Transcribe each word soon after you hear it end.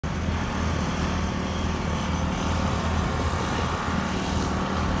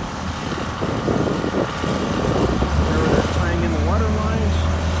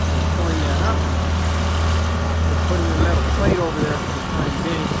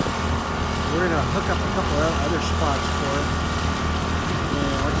we're going to hook up a couple of other spots for it.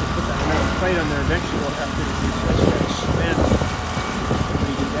 And once we put that metal plate on there, eventually we'll have to replace that cement. When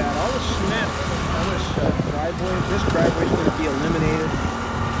we do that, all the cement, all this this driveway is going to be eliminated.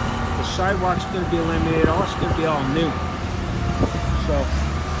 The sidewalk's going to be eliminated. All it's going to be all new. So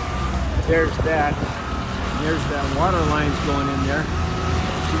there's that. There's that water lines going in there.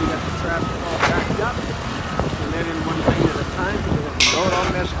 See, we got the traffic all backed up. And then in one lane at a time because we got the road all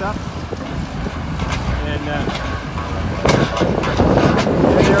messed up. And there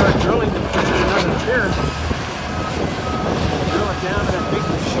they are drilling to put in another pier. Drill it down to that big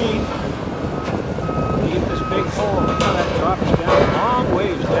machine. They get this big hole. Look how that drops down a long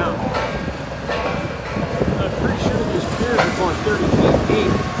ways down. I'm pretty sure that these piers are going 30 feet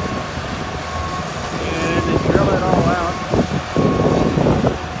deep. And they drill it all out.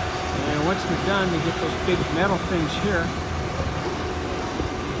 And once they're done, they get those big metal things here.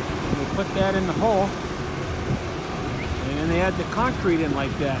 And they put that in the hole. And they add the concrete in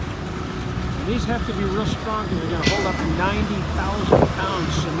like that. And these have to be real strong because they're going to hold up 90,000-pound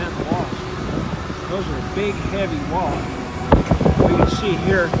cement walls. Those are big, heavy walls. Well, you can see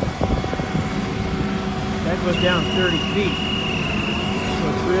here, that goes down 30 feet. So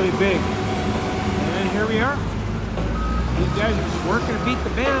it's really big. And here we are. These guys are just working to beat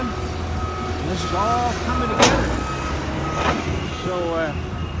the band. And this is all coming together. So,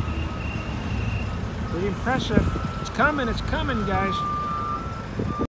 pretty impressive. It's coming, guys.